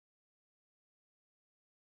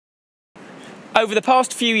Over the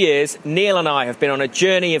past few years, Neil and I have been on a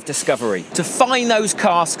journey of discovery to find those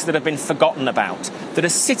casks that have been forgotten about, that are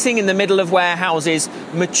sitting in the middle of warehouses,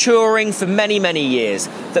 maturing for many, many years,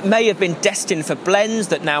 that may have been destined for blends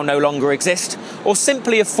that now no longer exist, or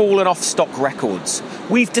simply have fallen off stock records.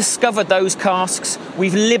 We've discovered those casks,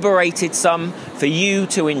 we've liberated some for you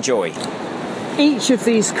to enjoy. Each of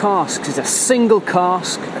these casks is a single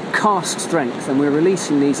cask at cask strength, and we're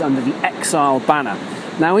releasing these under the Exile banner.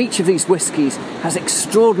 Now, each of these whiskies has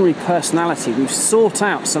extraordinary personality. We've sought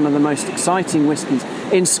out some of the most exciting whiskies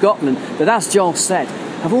in Scotland that, as Joel said,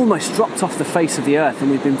 have almost dropped off the face of the earth,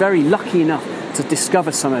 and we've been very lucky enough to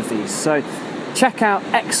discover some of these. So check out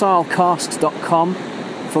exilecasks.com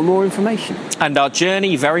for more information. And our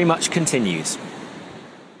journey very much continues.